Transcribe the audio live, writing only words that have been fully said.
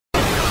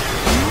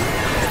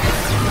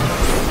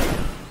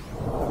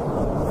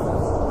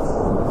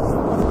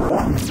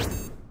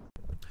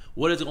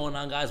What is going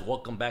on, guys?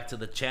 Welcome back to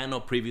the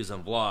channel, previews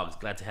and vlogs.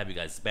 Glad to have you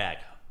guys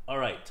back. All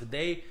right,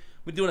 today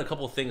we're doing a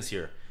couple of things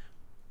here.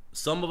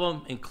 Some of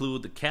them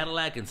include the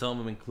Cadillac and some of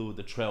them include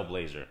the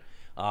Trailblazer.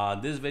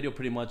 This video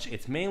pretty much,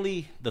 it's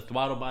mainly the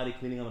throttle body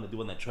cleaning I'm going to do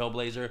on that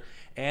Trailblazer,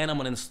 and I'm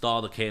going to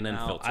install the K&N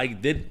Filter. I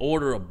did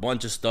order a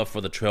bunch of stuff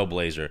for the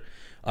Trailblazer.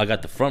 I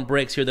got the front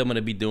brakes here that I'm going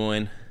to be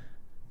doing.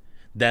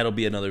 That'll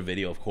be another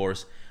video, of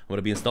course. I'm going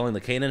to be installing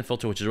the K&N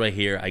Filter, which is right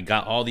here. I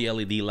got all the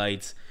LED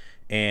lights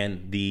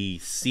and the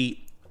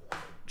seat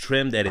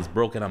trim that is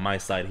broken on my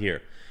side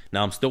here.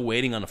 Now I'm still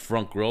waiting on the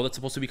front grille that's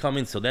supposed to be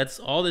coming, so that's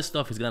all. This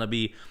stuff is going to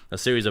be a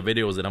series of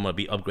videos that I'm going to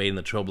be upgrading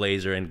the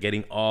Trailblazer and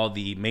getting all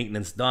the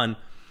maintenance done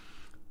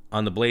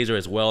on the Blazer,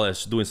 as well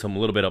as doing some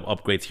little bit of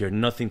upgrades here.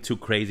 Nothing too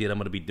crazy that I'm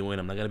going to be doing.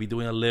 I'm not going to be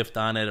doing a lift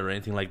on it or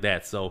anything like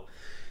that. So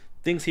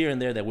things here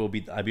and there that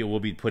I will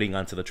be putting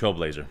onto the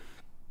Trailblazer.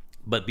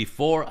 But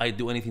before I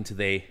do anything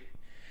today,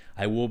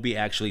 I will be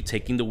actually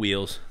taking the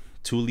wheels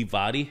to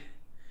Livati,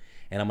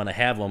 and I'm gonna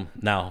have them.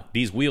 Now,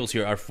 these wheels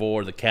here are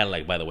for the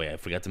Cadillac, by the way. I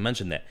forgot to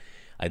mention that.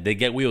 I did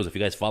get wheels. If you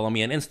guys follow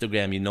me on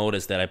Instagram, you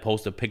notice that I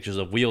posted pictures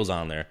of wheels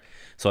on there.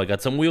 So I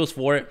got some wheels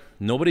for it.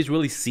 Nobody's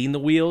really seen the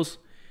wheels.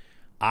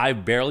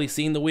 I've barely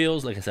seen the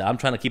wheels. Like I said, I'm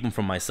trying to keep them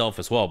from myself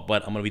as well.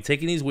 But I'm gonna be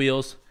taking these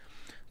wheels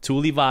to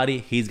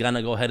Livati. He's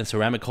gonna go ahead and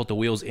ceramic coat the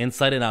wheels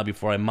inside and out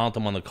before I mount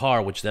them on the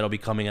car, which that'll be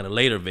coming in a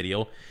later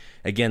video.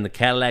 Again, the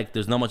Cadillac,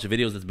 there's not much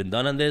videos that's been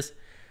done on this.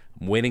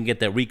 I'm waiting to get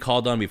that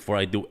recall done before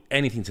I do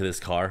anything to this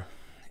car.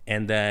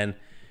 And then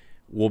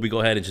we'll go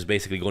ahead and just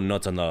basically go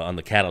nuts on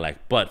the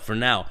Cadillac. But for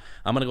now,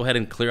 I'm gonna go ahead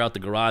and clear out the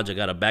garage. I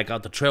gotta back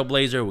out the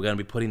Trailblazer. We're gonna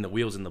be putting the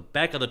wheels in the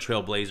back of the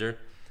Trailblazer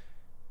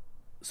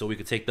so we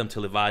could take them to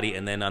Livati.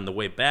 And then on the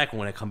way back,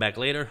 when I come back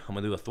later, I'm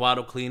gonna do the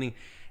throttle cleaning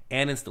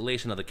and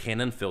installation of the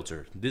K&N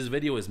Filter. This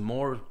video is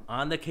more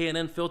on the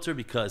K&N Filter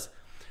because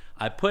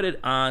I put it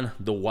on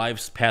the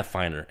wife's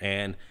Pathfinder,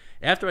 and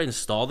after I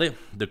installed it,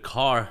 the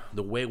car,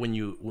 the way when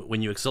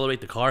you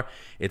accelerate the car,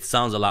 it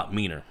sounds a lot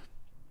meaner.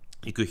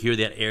 You could hear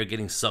that air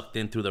getting sucked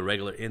in through the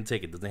regular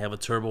intake. It doesn't have a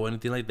turbo or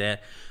anything like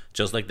that,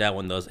 just like that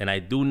one does. And I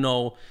do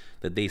know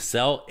that they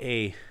sell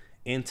a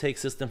intake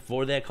system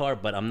for that car,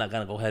 but I'm not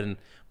gonna go ahead and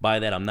buy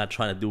that. I'm not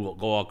trying to go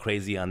all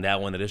crazy on that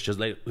one. It is just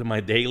like my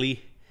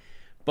daily.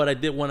 But I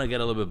did want to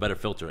get a little bit better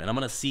filter, and I'm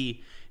gonna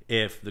see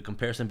if the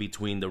comparison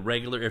between the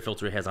regular air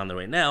filter it has on there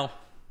right now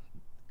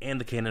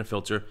and the K&N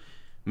Filter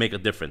make a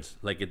difference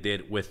like it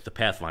did with the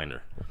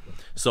Pathfinder.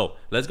 So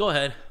let's go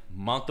ahead,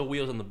 mount the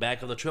wheels on the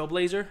back of the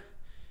Trailblazer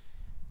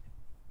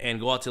and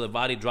go out to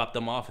Livati, drop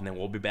them off, and then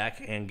we'll be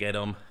back and get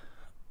them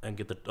and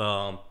get the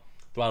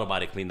throttle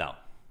body cleaned out.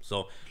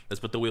 So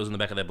let's put the wheels in the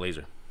back of that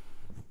Blazer.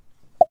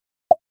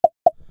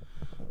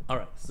 All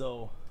right,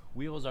 so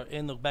wheels are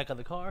in the back of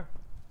the car.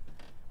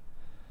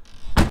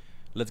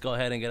 Let's go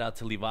ahead and get out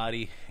to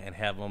Livati and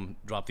have them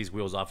drop these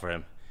wheels off for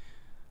him.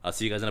 I'll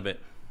see you guys in a bit.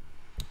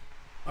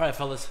 All right,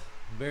 fellas,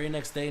 very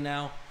next day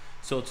now.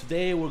 So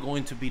today we're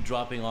going to be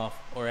dropping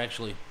off, or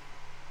actually,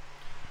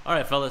 all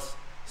right, fellas,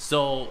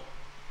 so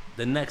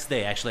the next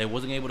day, actually, I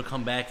wasn't able to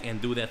come back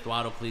and do that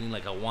throttle cleaning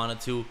like I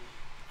wanted to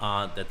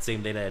that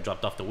same day that I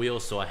dropped off the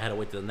wheels, so I had to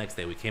wait till the next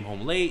day. We came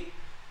home late.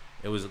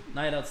 It was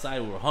night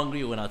outside. We were hungry.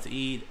 We went out to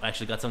eat. I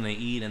actually got something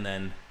to eat, and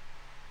then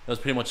that was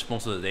pretty much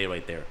most of the day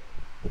right there.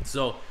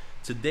 So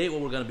today what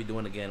we're going to be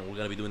doing again, we're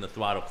going to be doing the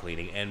throttle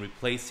cleaning and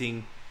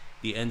replacing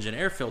the engine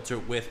air filter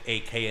with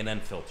a K&N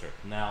filter.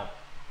 Now,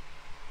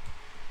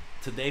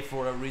 today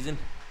for a reason,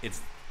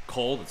 it's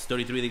cold. It's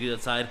 33 degrees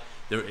outside.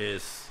 There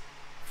is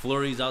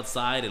flurries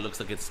outside. It looks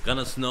like it's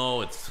gonna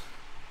snow. It's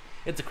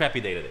a crappy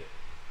day today.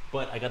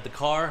 But I got the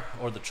car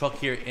or the truck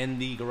here in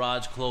the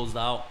garage closed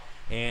out,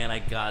 and I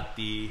got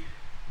the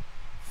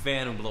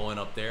fan blowing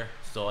up there.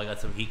 So I got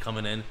some heat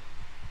coming in,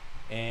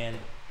 and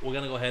we're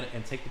gonna go ahead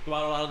and take the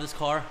throttle out of this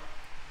car.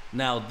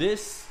 Now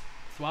this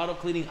throttle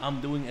cleaning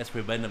I'm doing as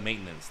preventive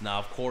maintenance. Now,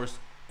 of course,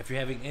 if you're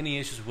having any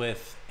issues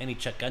with any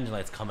check engine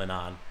lights coming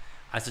on,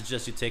 I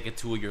suggest you take it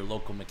to your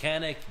local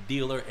mechanic,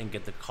 dealer, and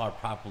get the car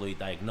properly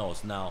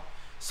diagnosed. Now,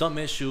 some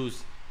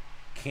issues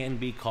can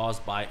be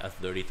caused by a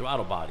dirty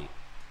throttle body.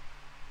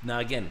 Now,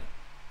 again,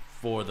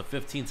 for the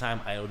 15th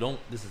time,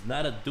 this is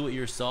not a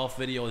do-it-yourself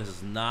video. This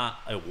is not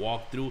a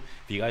walkthrough.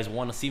 If you guys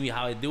want to see me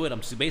how I do it,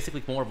 I'm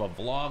basically more of a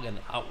vlog and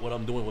what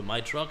I'm doing with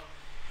my truck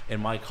and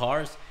my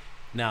cars.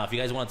 Now, if you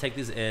guys want to take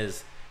this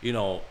as, you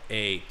know,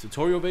 a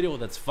tutorial video,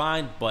 that's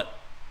fine. But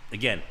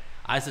again,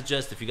 I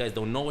suggest if you guys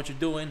don't know what you're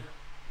doing,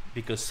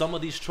 because some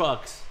of these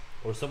trucks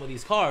or some of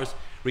these cars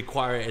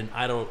require an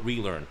idle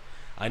relearn.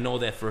 I know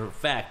that for a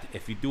fact,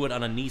 if you do it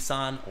on a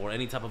Nissan or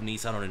any type of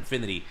Nissan or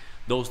Infiniti,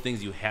 those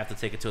things you have to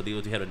take it to a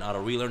dealer to have an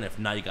auto relearn. If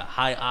not, you got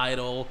high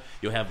idle,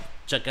 you'll have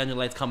check engine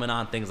lights coming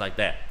on, things like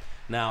that.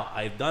 Now,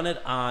 I've done it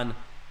on,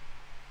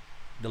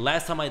 the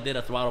last time I did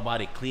a throttle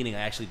body cleaning,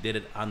 I actually did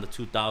it on the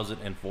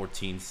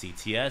 2014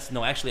 CTS.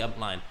 No, actually, I'm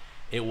lying.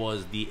 It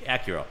was the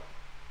Acura.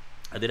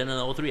 I did it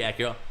on an 03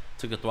 Acura,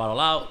 took the throttle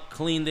out,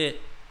 cleaned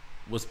it,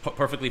 was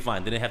perfectly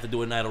fine. Didn't have to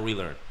do an idle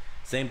relearn.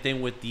 Same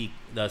thing with the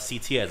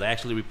CTS. I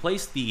actually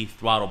replaced the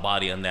throttle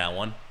body on that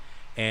one,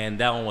 and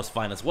that one was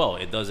fine as well.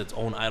 It does its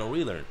own idle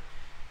relearn.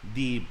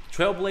 The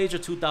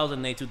Trailblazer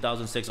 2008,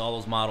 2006, all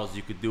those models,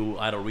 you could do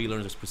idle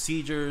relearns. There's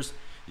procedures.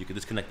 You could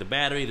disconnect the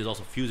battery. There's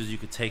also fuses you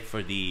could take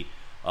for the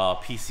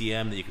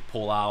PCM that you could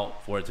pull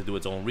out for it to do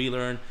its own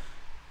relearn.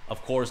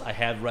 Of course, I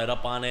have read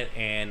up on it,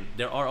 and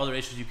there are other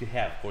issues you could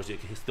have. Of course, you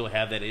can still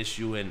have that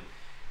issue, and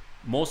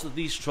most of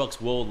these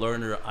trucks will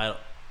learn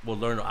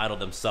to idle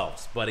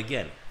themselves. But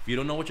again, if you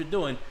don't know what you're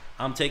doing,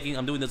 I'm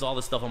doing all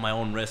this stuff on my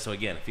own risk. So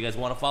again, if you guys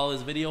want to follow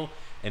this video,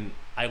 and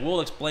I will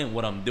explain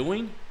what I'm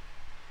doing.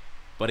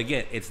 But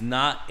again, it's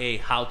not a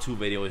how-to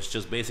video. It's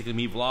just basically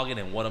me vlogging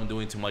and what I'm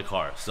doing to my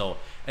car. So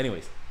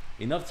anyways,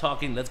 enough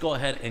talking. Let's go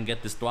ahead and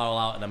get this throttle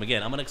out. And I'm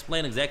going to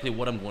explain exactly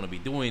what I'm going to be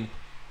doing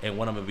and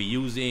what I'm going to be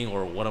using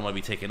or what I'm going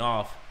to be taking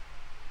off.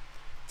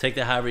 Take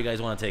that however you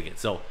guys want to take it.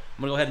 So I'm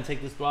going to go ahead and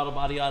take this throttle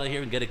body out of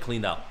here and get it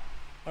cleaned out.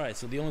 All right,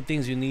 so the only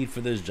things you need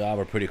for this job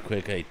are pretty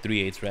quick. A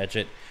 3/8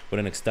 ratchet with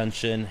an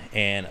extension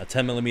and a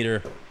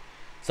 10mm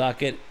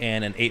socket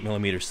and an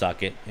 8mm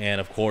socket. And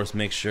of course,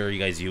 make sure you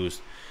guys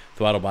use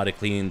throttle body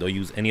cleaning. Don't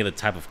use any other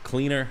type of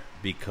cleaner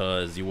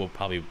because you will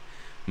probably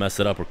mess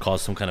it up or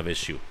cause some kind of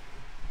issue.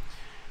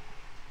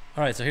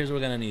 All right, so here's what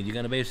we're gonna need. You're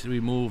gonna basically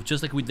remove,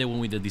 just like we did when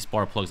we did these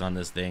spark plugs on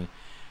this thing,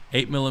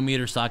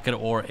 8mm socket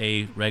or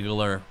a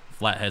regular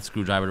flathead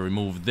screwdriver to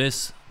remove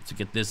this, to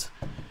get this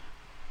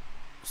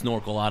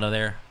snorkel out of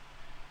there.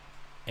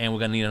 And we're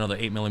gonna need another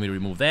 8mm to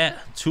remove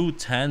that, 2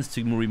 10s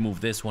to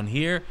remove this one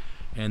here,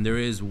 and there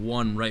is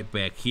one right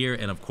back here.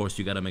 And of course,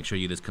 you gotta make sure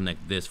you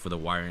disconnect this for the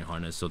wiring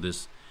harness so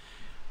this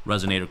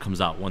resonator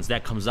comes out. Once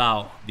that comes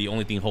out, the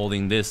only thing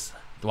holding this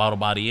throttle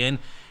body in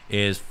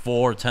is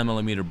 4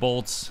 10mm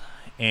bolts,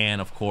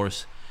 and of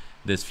course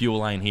this fuel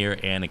line here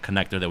and a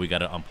connector that we got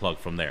to unplug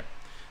from there.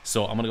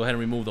 So I'm gonna go ahead and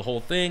remove the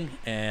whole thing,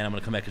 and I'm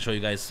gonna come back and show you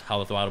guys how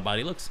the throttle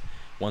body looks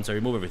once I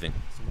remove everything.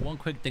 So one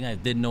quick thing I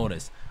did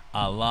notice,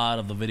 a lot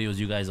of the videos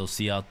you guys will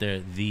see out there,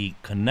 the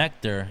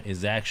connector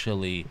is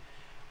actually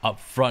up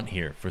front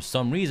here. For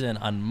some reason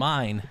on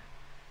mine,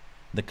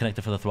 the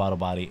connector for the throttle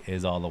body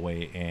is all the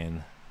way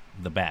in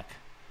the back.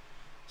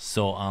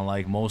 So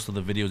unlike most of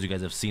the videos you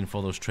guys have seen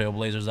for those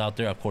Trailblazers out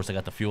there, of course I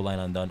got the fuel line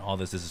undone. All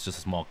this is just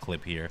a small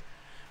clip here.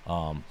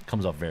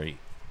 Comes up very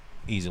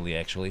easily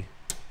actually.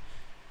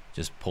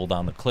 Just pull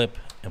down the clip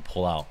and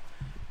pull out.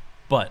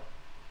 But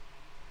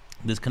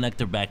this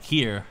connector back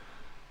here,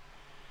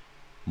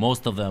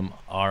 most of them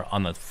are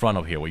on the front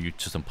of here where you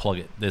just unplug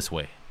it this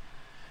way.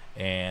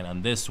 And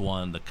on this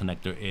one, the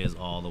connector is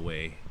all the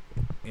way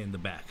in the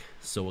back.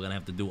 So we're gonna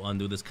have to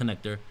undo this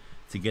connector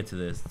to get to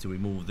this, to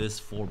remove this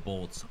 4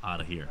 bolts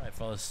out of here. All right,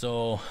 fellas,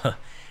 so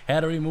had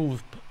to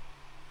remove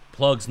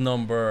plugs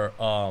number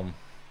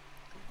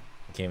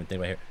I can't even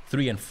think right here,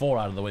 3 and 4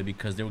 out of the way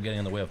because they were getting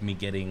in the way of me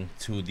getting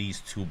to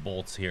these 2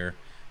 bolts here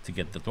to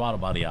get the throttle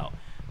body out.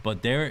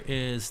 But there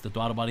is, the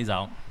throttle body's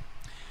out.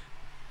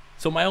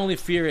 So my only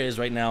fear is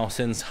right now,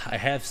 since I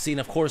have seen,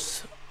 of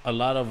course, a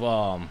lot of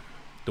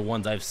the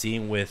ones I've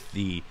seen with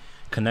the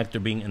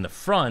connector being in the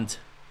front,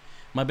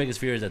 my biggest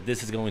fear is that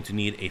this is going to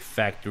need a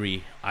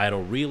factory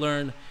idle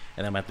relearn,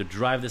 and I'm going to have to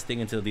drive this thing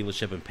into the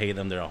dealership and pay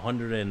them their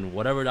 $100 and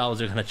whatever dollars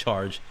they're going to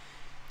charge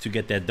to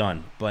get that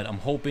done. But I'm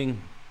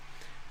hoping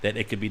that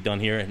it could be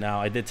done here.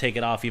 Now, I did take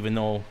it off even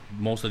though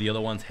most of the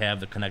other ones have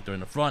the connector in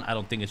the front. I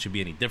don't think it should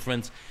be any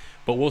difference,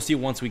 but we'll see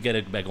once we get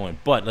it back going.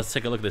 But let's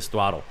take a look at this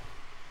throttle.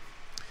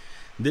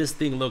 This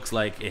thing looks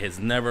like it has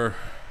never,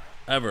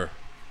 ever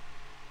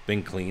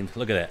been cleaned.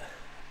 Look at that.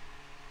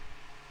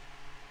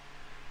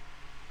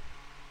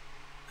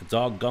 It's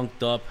all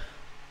gunked up.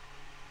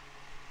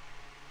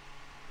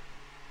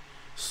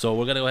 So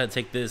we're gonna go ahead and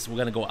take this. We're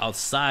gonna go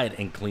outside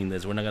and clean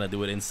this. We're not gonna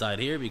do it inside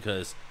here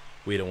because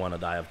we don't want to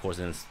die, of course,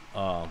 and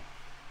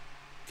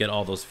get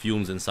all those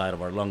fumes inside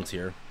of our lungs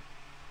here.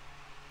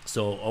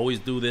 So always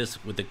do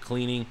this with the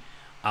cleaning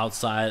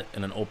outside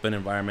in an open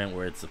environment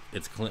where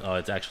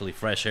it's actually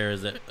fresh air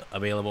is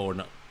available or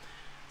not,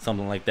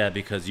 something like that,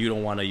 because you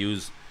don't want to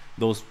use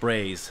those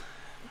sprays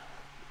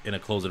in a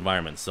closed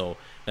environment. So I'm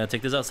gonna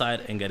take this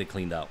outside and get it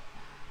cleaned out.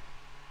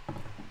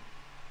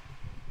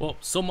 Well,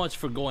 so much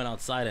for going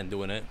outside and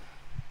doing it.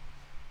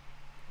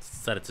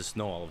 Decided to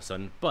snow all of a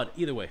sudden, but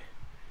either way,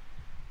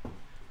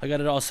 I got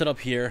it all set up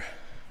here.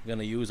 I'm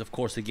gonna use, of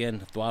course, again,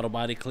 the throttle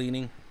body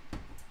cleaning.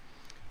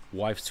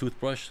 Wife's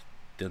toothbrush,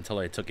 didn't tell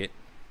her I took it,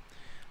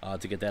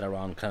 to get that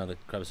around kind of the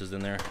crevices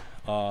in there.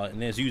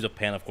 And then use a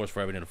pan, of course, for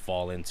everything to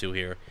fall into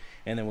here.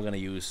 And then we're gonna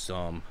use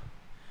some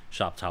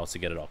shop towels to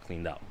get it all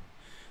cleaned out.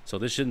 So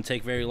this shouldn't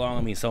take very long.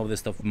 I mean, some of this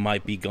stuff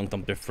might be gunked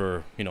up there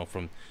for, you know,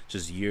 from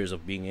just years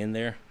of being in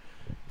there.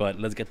 But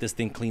let's get this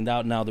thing cleaned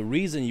out. Now, the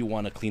reason you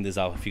want to clean this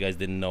out, if you guys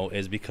didn't know,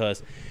 is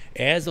because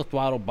as the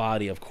throttle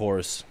body, of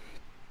course,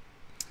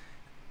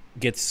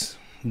 gets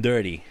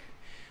dirty,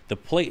 the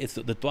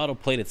throttle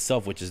plate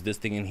itself, which is this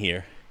thing in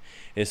here,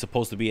 is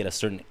supposed to be at a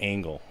certain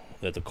angle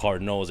that the car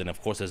knows. And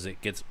of course, as it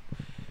gets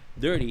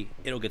dirty,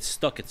 it'll get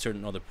stuck at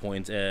certain other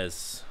points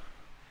as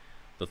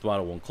the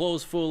throttle won't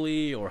close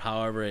fully or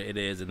however it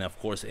is. And of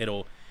course,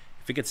 it'll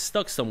If it gets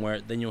stuck somewhere,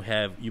 then you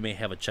may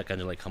have a check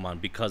engine light come on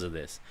because of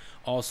this.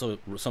 Also,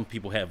 some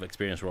people have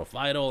experienced rough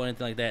idle or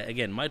anything like that.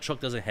 Again, my truck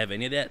doesn't have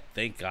any of that,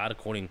 thank God.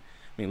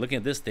 Looking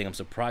at this thing, I'm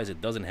surprised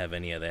it doesn't have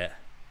any of that.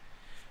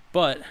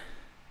 But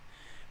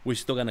we're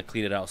still gonna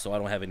clean it out so I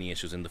don't have any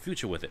issues in the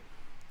future with it.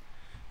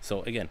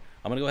 So again,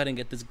 I'm gonna go ahead and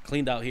get this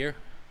cleaned out here,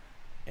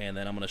 and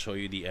then I'm gonna show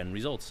you the end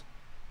results.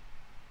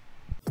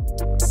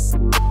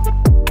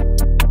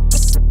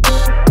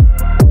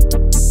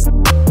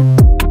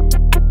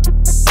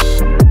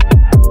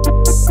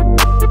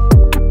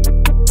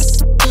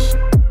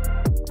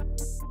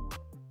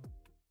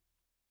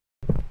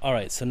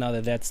 Alright, so now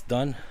that that's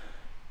done,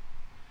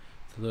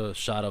 the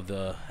shot of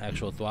the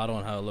actual throttle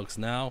and how it looks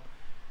now,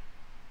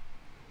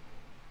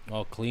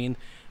 all clean.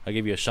 I'll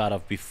give you a shot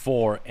of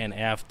before and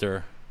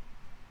after.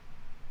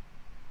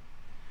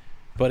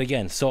 But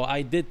again, so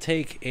I did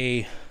take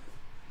a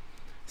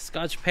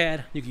Scotch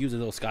pad. You can use a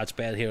little Scotch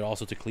pad here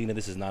also to clean it.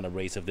 This is not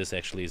abrasive. This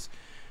actually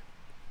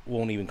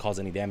won't even cause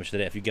any damage to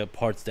that if you get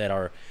parts that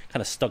are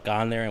kind of stuck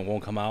on there and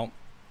won't come out.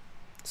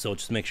 So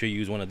just make sure you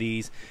use one of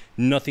these.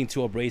 Nothing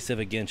too abrasive.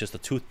 Again, just a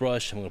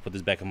toothbrush. I'm going to put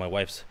this back in my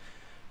wife's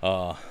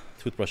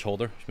toothbrush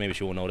holder. Maybe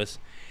she won't notice.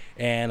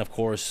 And of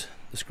course,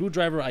 the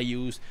screwdriver I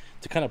use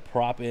to kind of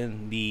prop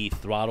in the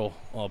throttle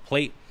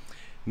plate.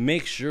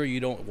 Make sure you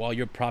don't, while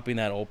you're propping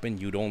that open,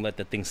 you don't let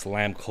the thing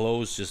slam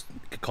closed. Just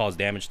could cause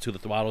damage to the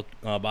throttle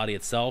body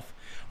itself.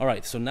 All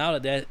right, so now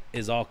that that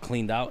is all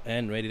cleaned out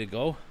and ready to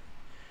go,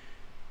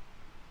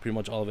 pretty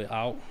much all of it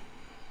out.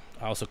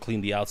 I also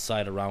cleaned the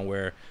outside around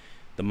where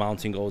the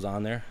mounting goes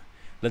on there.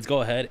 Let's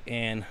go ahead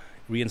and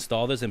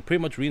reinstall this. And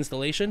pretty much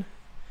reinstallation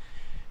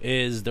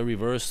is the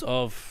reverse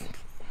of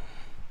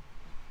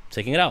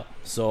taking it out.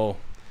 So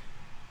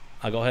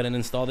I'll go ahead and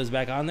install this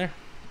back on there.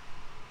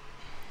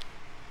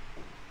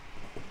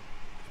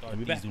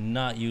 Please do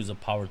not use a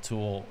power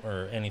tool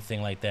or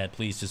anything like that.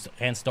 Please just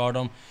hand start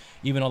them,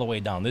 even all the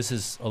way down. This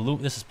is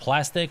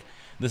plastic.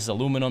 This is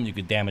aluminum. You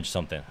could damage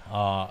something.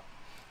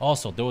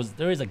 Also,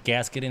 there is a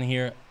gasket in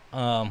here.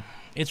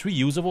 It's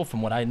reusable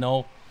from what I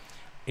know.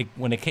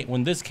 When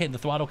the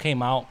throttle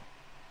came out,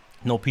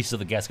 no pieces of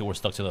the gasket were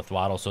stuck to the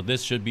throttle, so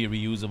this should be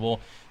reusable.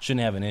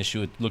 Shouldn't have an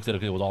issue. It looked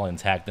like it was all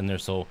intact in there.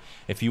 So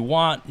if you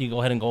want, you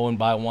go ahead and go and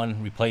buy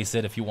one, replace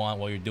it if you want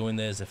while you're doing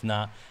this. If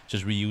not,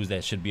 just reuse that.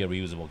 It should be a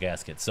reusable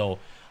gasket. So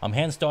I'm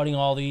hand starting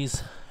all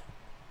these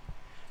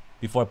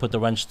before I put the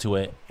wrench to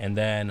it, and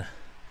then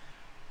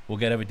we'll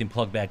get everything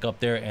plugged back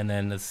up there, and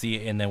then let's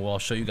see, and then we'll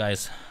show you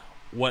guys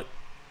what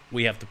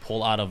we have to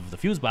pull out of the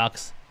fuse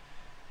box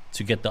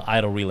to get the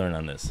idle relearn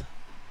on this.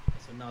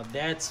 So now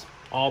that's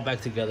all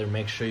back together.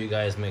 Make sure you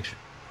guys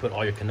put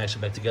all your connection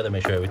back together.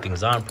 Make sure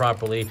everything's on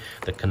properly.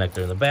 The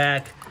connector in the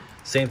back.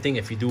 Same thing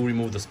if you do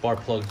remove the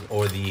spark plugs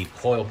or the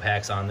coil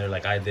packs on there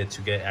like I did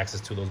to get access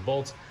to those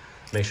bolts.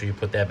 Make sure you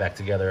put that back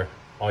together.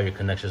 All your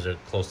connections are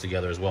close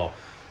together as well.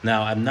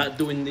 Now I'm not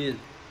doing the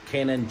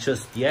K&N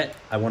just yet.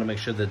 I want to make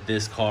sure that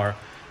this car,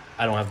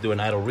 I don't have to do an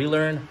idle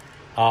relearn.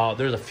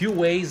 There's a few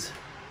ways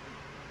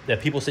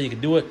that people say you can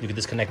do it. You can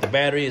disconnect the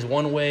battery is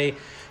one way.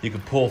 You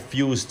can pull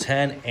fuse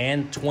 10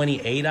 and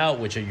 28 out,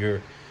 which are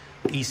your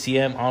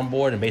ECM on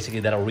board, and basically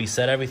that'll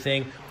reset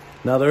everything.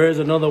 Now there is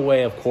another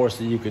way, of course,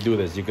 that you could do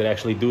this. You could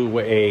actually do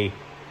a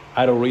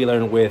idle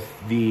relearn with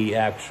the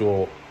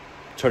actual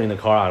turning the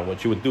car on.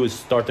 What you would do is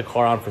start the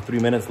car on for 3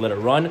 minutes, let it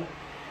run,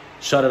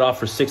 shut it off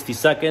for 60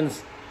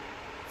 seconds,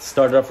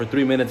 start it up for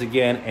 3 minutes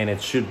again, and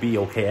it should be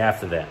okay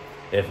after that.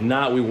 If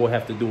not, we will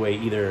have to do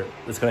either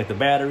disconnect the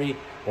battery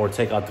or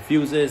take out the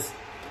fuses,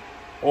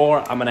 or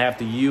I'm gonna have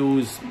to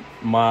use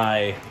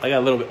I got a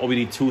little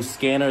OBD2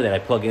 scanner that I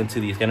plug into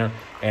the scanner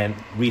and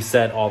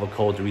reset all the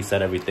codes,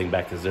 reset everything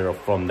back to zero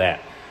from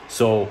that.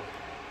 So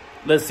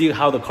let's see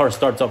how the car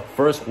starts up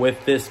first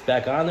with this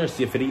back on there,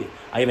 see if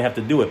I even have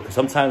to do it. Because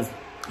sometimes,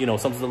 you know,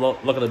 sometimes the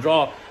luck of the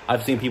draw,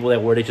 I've seen people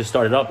where they just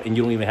start it up and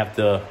you don't even have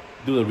to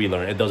do the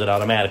relearn. It does it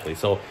automatically.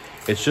 So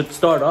it should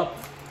start up.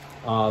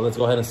 Let's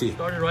go ahead and see.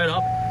 Started right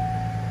up.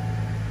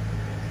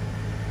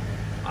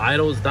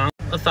 Idle's down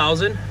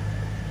 1,000.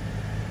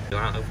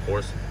 Of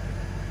course.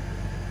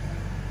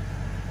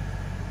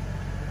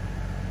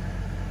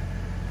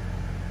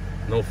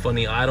 No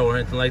funny idle or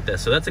anything like that.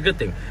 So that's a good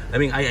thing. I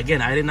mean, I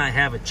did not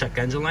have a check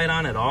engine light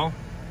on at all.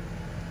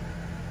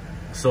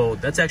 So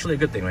that's actually a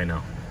good thing right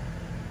now.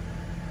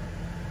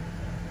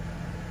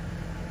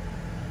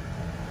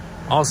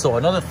 Also,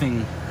 another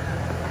thing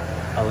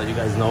I'll let you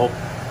guys know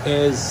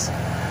is,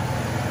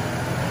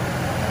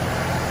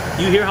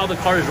 you hear how the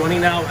car is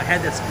running now? I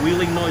had that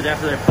squealing noise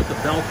after I put the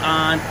belt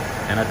on,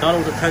 and I thought it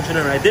was a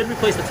tensioner, and I did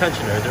replace the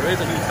tensioner. There is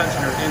a new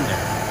tensioner in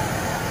there.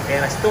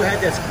 And I still had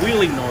that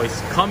squealing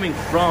noise coming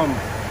from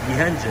the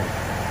engine.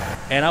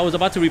 And I was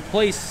about to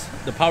replace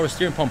the power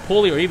steering pump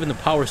pulley or even the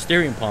power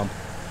steering pump,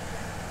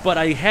 but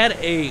I had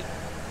a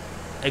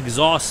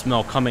exhaust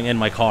smell coming in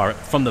my car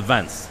from the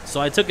vents.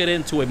 So I took it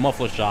into a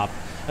muffler shop.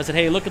 I said,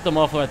 hey, look at the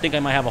muffler. I think I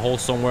might have a hole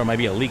somewhere, might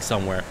be a leak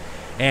somewhere.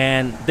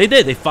 And they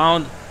did. They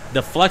found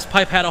the flex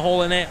pipe had a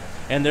hole in it,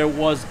 and there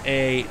was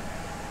a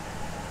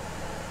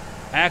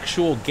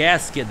actual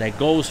gasket that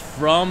goes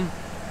from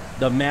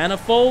the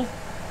manifold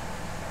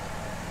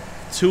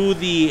to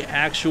the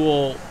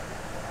actual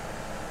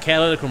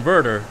catalytic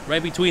converter,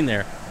 right between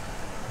there,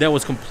 that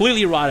was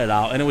completely rotted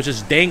out, and it was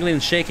just dangling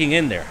and shaking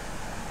in there.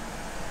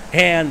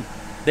 And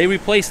they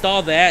replaced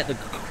all that. The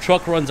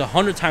truck runs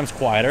 100 times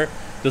quieter.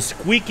 The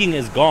squeaking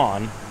is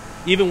gone.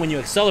 Even when you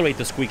accelerate,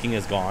 the squeaking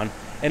is gone.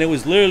 And it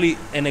was literally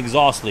an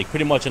exhaust leak,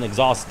 pretty much an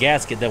exhaust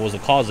gasket that was the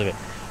cause of it.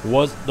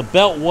 The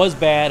belt was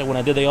bad when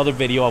I did the other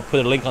video. I'll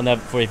put a link on that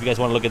for if you guys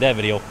want to look at that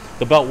video.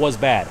 The belt was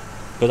bad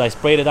because I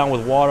sprayed it down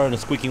with water and the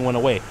squeaking went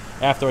away.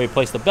 After I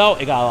replaced the belt,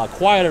 it got a lot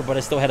quieter, but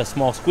it still had a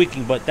small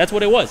squeaking. But that's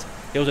what it was.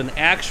 It was an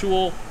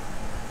actual,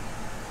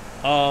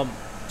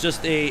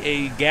 just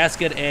a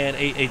gasket and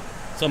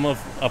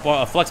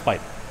a flex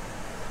pipe.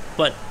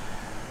 But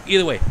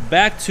either way,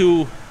 back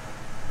to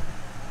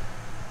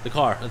the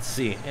car. Let's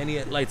see,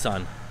 any lights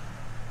on?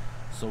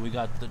 So we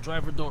got the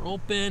driver door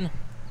open.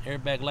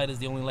 Airbag light is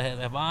the only light I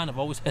have on. I've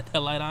always had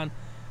that light on.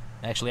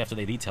 Actually, after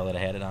they detailed it, I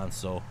had it on,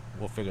 so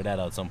we'll figure that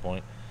out at some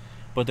point.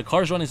 But the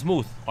car's running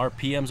smooth.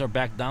 RPMs are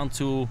back down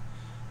to,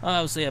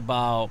 I would say,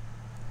 about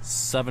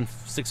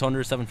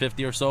 600,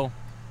 750 or so,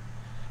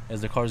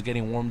 as the car's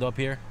getting warmed up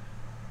here.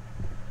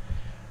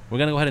 We're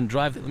gonna go ahead and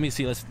drive. Let me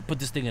see. Let's put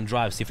this thing in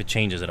drive, see if it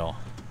changes at all.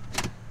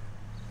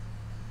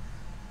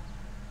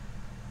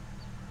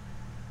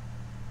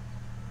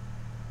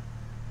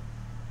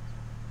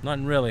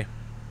 Nothing really.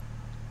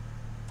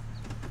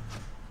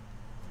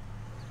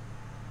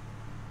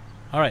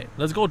 Alright,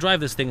 let's go drive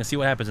this thing and see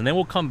what happens, and then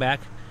we'll come back.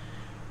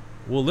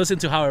 We'll listen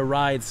to how it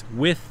rides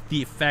with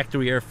the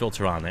factory air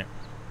filter on it.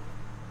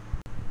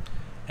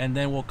 And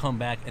then we'll come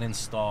back and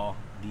install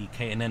the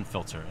K&N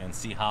filter and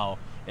see how,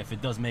 if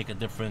it does make a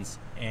difference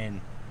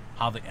in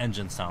how the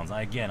engine sounds.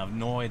 Again, I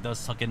know it does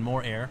suck in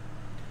more air.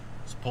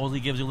 Supposedly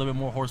gives you a little bit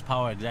more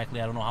horsepower. Exactly,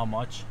 I don't know how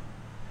much.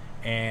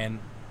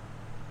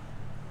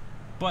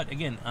 But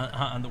again,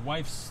 on the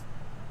wife's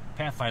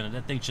Pathfinder,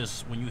 that thing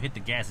just, when you hit the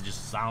gas, it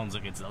just sounds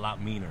like it's a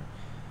lot meaner.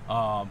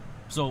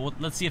 So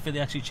let's see if it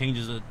actually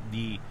changes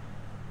the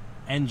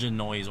engine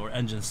noise or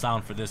engine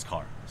sound for this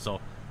car. So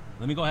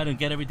let me go ahead and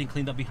get everything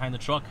cleaned up behind the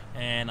truck,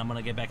 and I'm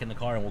gonna get back in the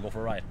car and we'll go for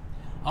a ride.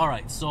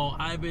 Alright, so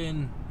I've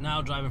been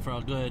now driving for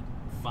a good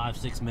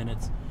 5-6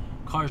 minutes.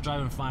 Car's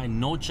driving fine,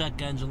 no check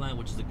engine light,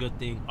 which is a good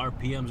thing.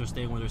 RPMs are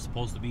staying where they're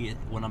supposed to be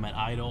when I'm at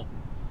idle.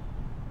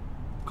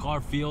 Car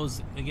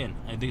feels, again,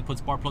 I think it put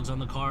spark plugs on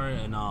the car,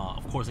 and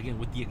of course, again,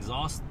 with the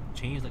exhaust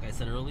change, like I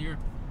said earlier,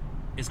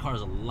 this car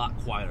is a lot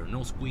quieter.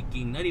 No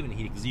squeaking, not even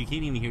heating, because you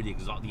can't even hear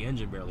the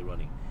engine barely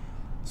running.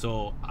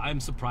 So I'm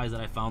surprised that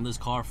I found this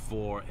car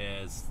for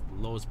as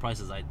low as price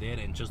as I did,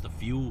 and just a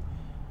few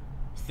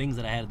things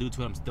that I had to do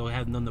to it. I'm still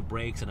having done the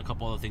brakes and a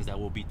couple other things that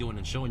we'll be doing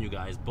and showing you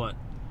guys. But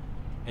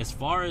as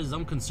far as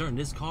I'm concerned,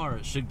 this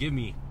car should give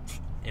me,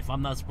 if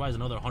I'm not surprised,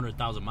 another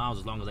 100,000 miles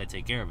as long as I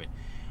take care of it.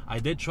 I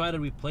did try to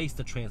replace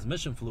the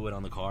transmission fluid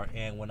on the car,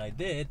 and when I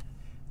did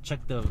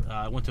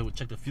I went to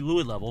check the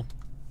fluid level.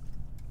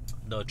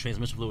 The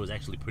transmission fluid was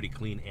actually pretty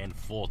clean and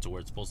full to where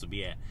it's supposed to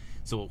be at.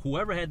 So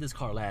whoever had this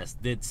car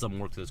last did some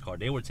work to this car.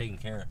 They were taking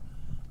care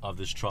of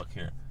this truck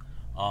here.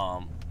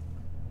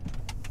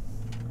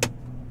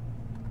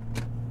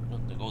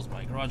 There goes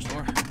my garage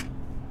door.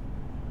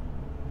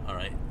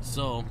 Alright,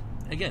 so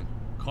again,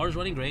 car's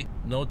running great.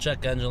 No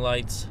check engine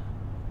lights.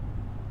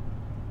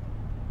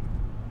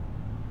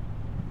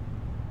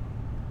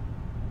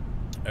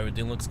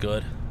 Everything looks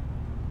good.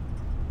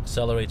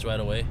 Accelerates right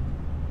away.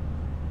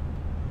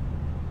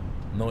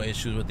 No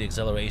issues with the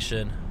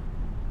acceleration.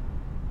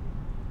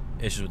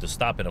 Issues with the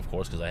stopping, of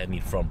course, because I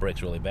need front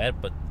brakes really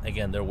bad. But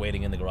again, they're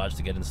waiting in the garage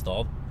to get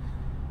installed.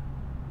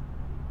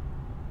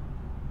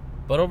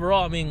 But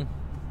overall, I mean,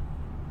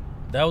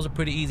 that was a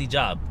pretty easy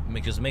job.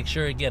 Just make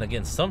sure,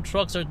 again, some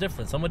trucks are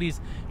different. Some of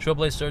these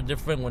TRAILBLAZERs are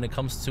different when it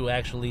comes to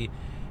actually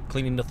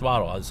cleaning the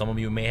throttle. Some of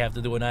you may have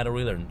to do an idle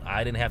reeler.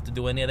 I didn't have to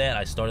do any of that.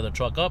 I started the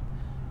truck up.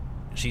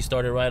 She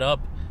started right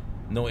up.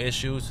 No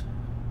issues.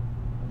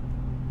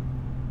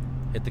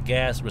 Hit the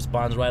gas,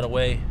 responds right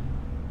away.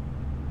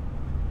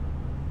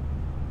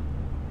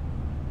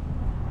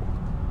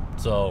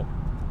 So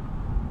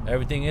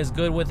everything is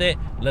good with it.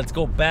 Let's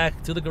go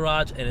back to the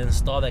garage and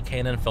install that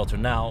K&N filter.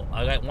 Now,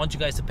 I want you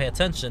guys to pay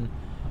attention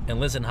and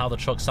listen how the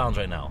truck sounds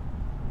right now.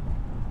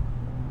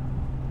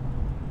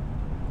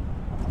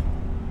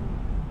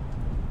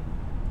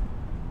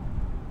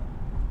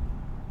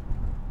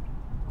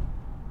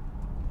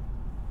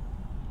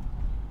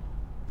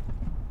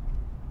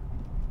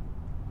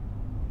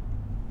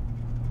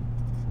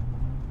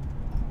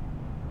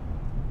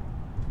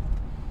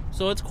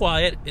 So it's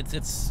quiet.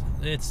 It's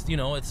you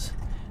know, it's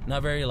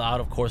not very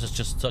loud. Of course, it's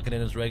just sucking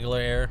in its regular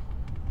air.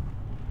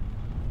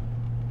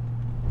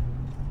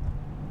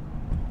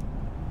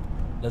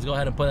 Let's go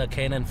ahead and put a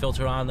K&N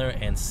filter on there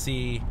and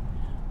see.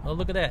 Oh,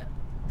 look at that.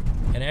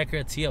 An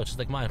accurate TL, just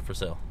like mine, for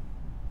sale.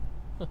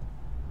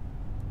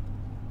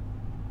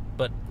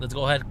 But let's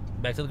go ahead,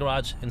 back to the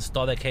garage,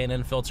 install that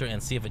K&N filter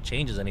and see if it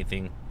changes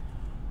anything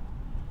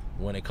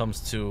when it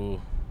comes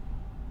to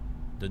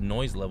the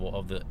noise level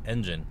of the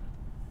engine.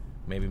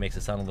 Maybe makes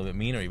it sound a little bit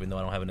meaner, even though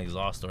I don't have an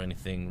exhaust or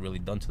anything really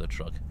done to the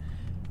truck.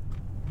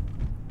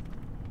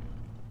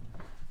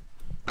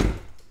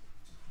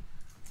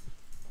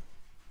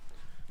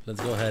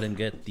 Let's go ahead and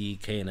get the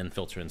K&N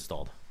filter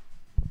installed.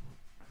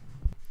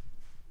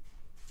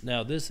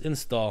 Now this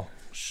install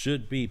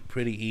should be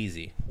pretty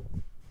easy.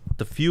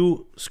 The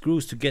few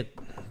screws to get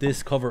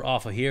this cover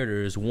off of here,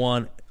 there's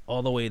one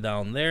all the way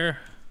down there.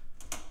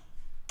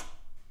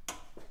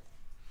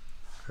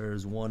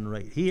 There's one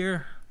right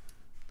here.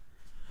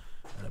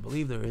 And I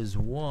believe there is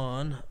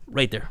one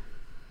right there.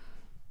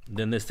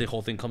 Then the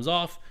whole thing comes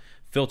off.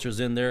 Filter's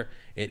in there.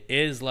 It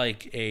is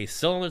like a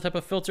cylinder type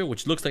of filter,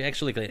 which looks like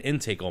actually like an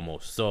intake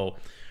almost. So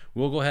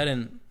we'll go ahead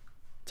and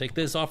take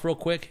this off real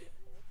quick.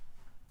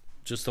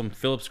 Just some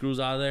Phillips screws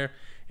out of there,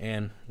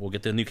 and we'll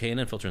get the new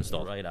K&N filter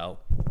installed right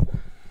out.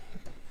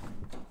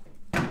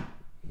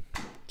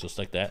 Just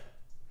like that.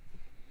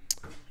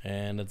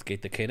 And let's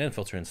get the K&N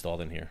filter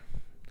installed in here.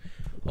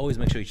 Always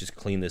make sure you just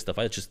clean this stuff.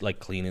 I just like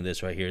cleaning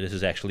this right here. This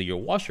is actually your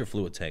washer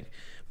fluid tank,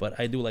 but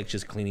I do like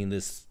just cleaning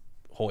this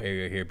whole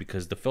area here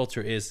because the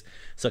filter is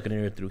sucking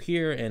air through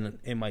here and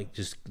it might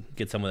just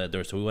get some of that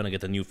dirt. So we want to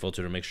get the new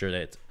filter to make sure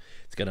that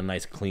it's got a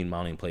nice clean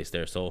mounting place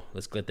there. So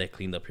let's get that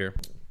cleaned up here.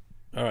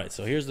 All right,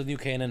 so here's the new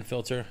K&N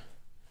filter.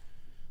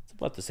 It's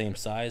about the same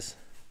size.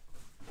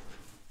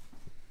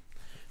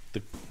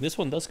 This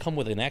one does come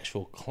with an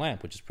actual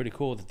clamp, which is pretty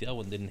cool that the other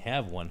one didn't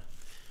have one.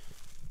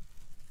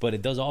 But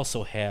it does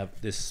also have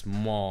this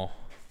small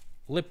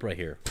lip right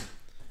here.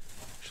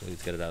 Actually,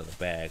 let's get it out of the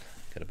bag.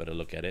 Get a better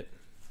look at it.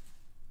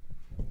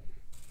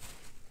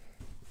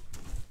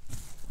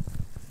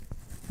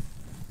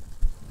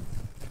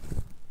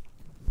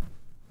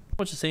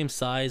 Much the same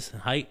size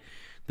and height.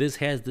 This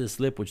has this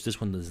lip, which this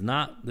one does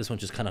not. This one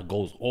just kind of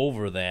goes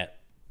over that,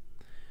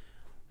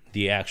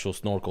 the actual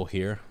snorkel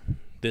here.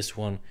 This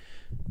one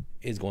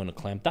is going to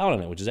clamp down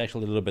on it, which is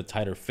actually a little bit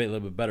tighter fit, a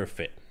little bit better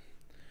fit.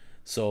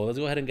 So let's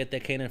go ahead and get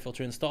that K&N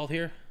filter installed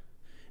here.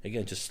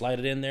 Again, just slide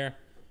it in there,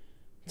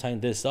 tighten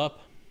this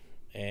up,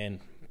 and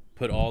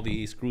put all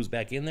the screws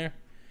back in there.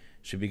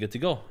 Should be good to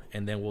go.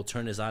 And then we'll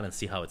turn this on and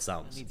see how it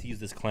sounds. I need to use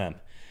this clamp.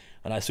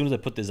 And as soon as I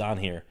put this on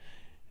here,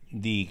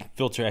 the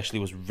filter actually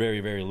was very,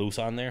 very loose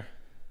on there.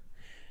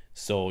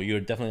 So you're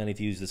definitely gonna need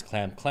to use this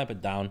clamp. Clamp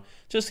it down.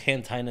 Just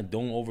hand tighten it.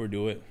 Don't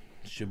overdo it.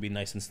 Should be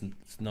nice and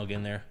snug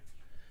in there.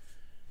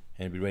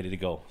 And be ready to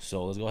go.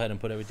 So let's go ahead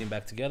and put everything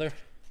back together.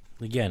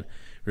 Again,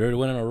 we already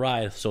went on a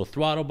ride. So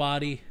throttle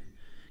body,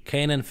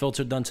 K&N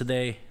filter done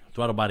today.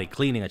 Throttle body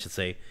cleaning, I should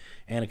say.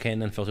 And a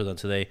K&N filter done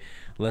today.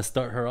 Let's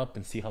start her up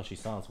and see how she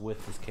sounds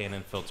with this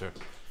K&N filter.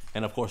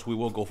 And of course, we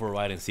will go for a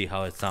ride and see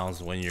how it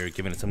sounds when you're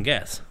giving it some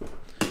gas.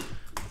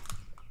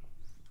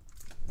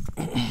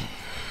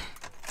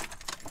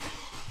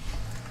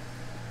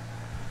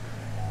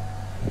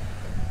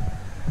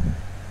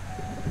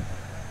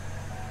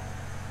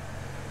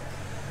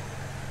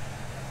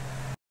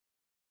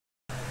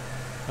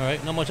 All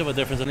right, not much of a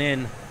difference. And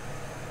in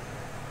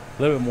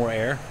a little bit more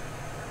air.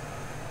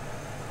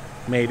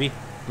 Maybe,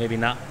 maybe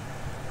not.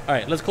 All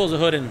right, let's close the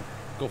hood and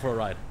go for a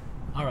ride.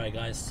 All right,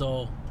 guys,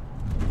 so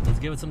let's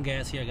give it some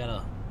gas here. I got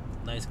a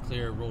nice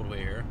clear roadway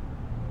here.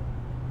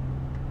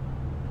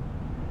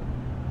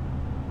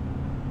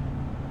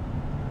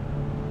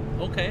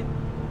 Okay,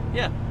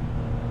 yeah.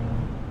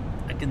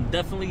 I can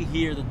definitely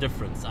hear the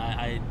difference.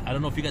 I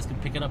don't know if you guys can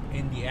pick it up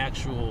in the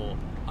actual,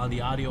 on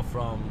the audio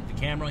from the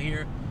camera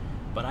here,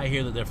 but I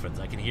hear the difference.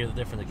 I can hear the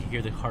difference. I can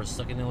hear the car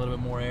sucking in a little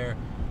bit more air.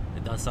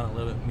 It does sound a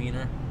little bit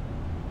meaner.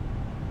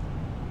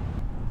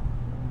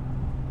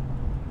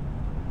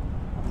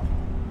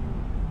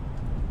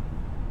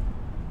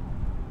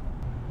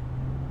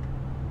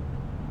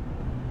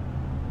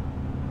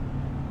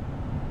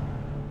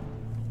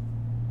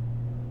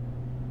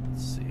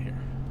 Let's see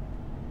here.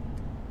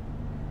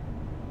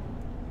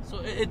 So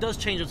it does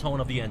change the tone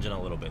of the engine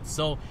a little bit.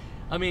 So,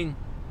 I mean,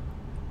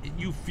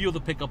 you feel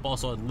the pickup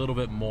also a little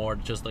bit more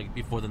just like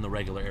before than the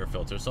regular air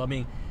filter. So I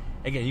mean,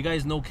 again, you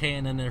guys know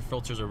K&N air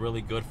filters are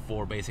really good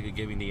for basically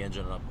giving the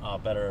engine a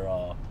better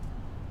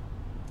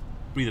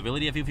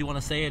breathability, if you want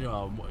to say it,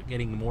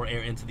 getting more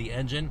air into the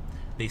engine.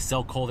 They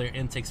sell cold air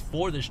intakes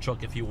for this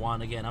truck if you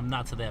want. Again, I'm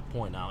not to that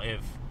point now.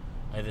 If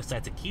I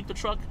decide to keep the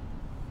truck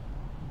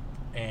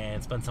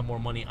and spend some more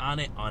money on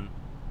it, on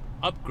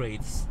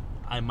upgrades,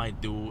 I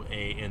might do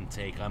a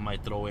intake. I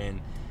might throw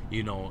in,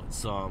 you know,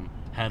 some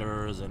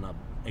headers and a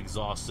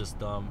exhaust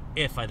system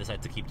if I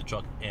decide to keep the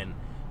truck and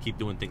keep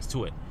doing things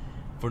to it.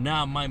 For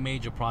now, my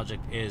major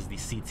project is the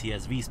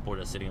CTS-V Sport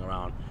that's sitting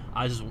around.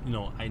 I just, you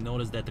know, I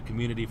noticed that the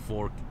community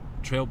for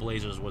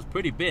Trailblazers was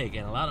pretty big,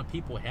 and a lot of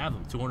people have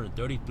them,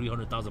 230,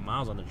 300,000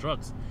 miles on their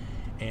trucks,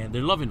 and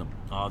they're loving them.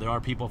 There are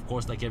people, of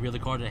course, like every other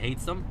car that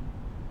hates them,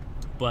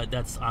 but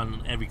that's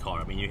on every car.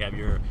 I mean, you have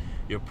your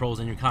pros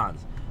and your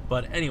cons.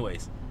 But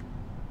anyways,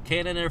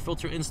 K&N air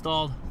filter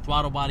installed,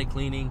 throttle body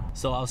cleaning.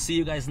 So I'll see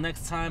you guys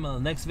next time on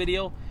the next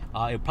video.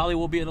 It probably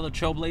will be another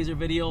Trailblazer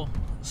video.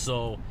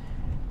 So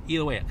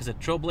either way, because a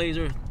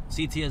Trailblazer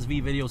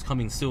CTSV videos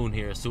coming soon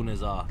here, as soon as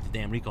the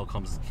damn Rico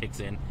kicks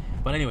in.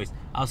 But anyways,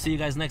 I'll see you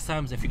guys next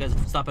time. If you guys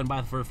are stopping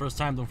by for the first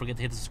time, don't forget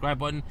to hit the subscribe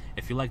button.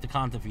 If you like the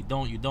content, if you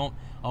don't, you don't.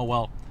 Oh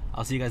well,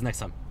 I'll see you guys next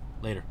time.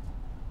 Later.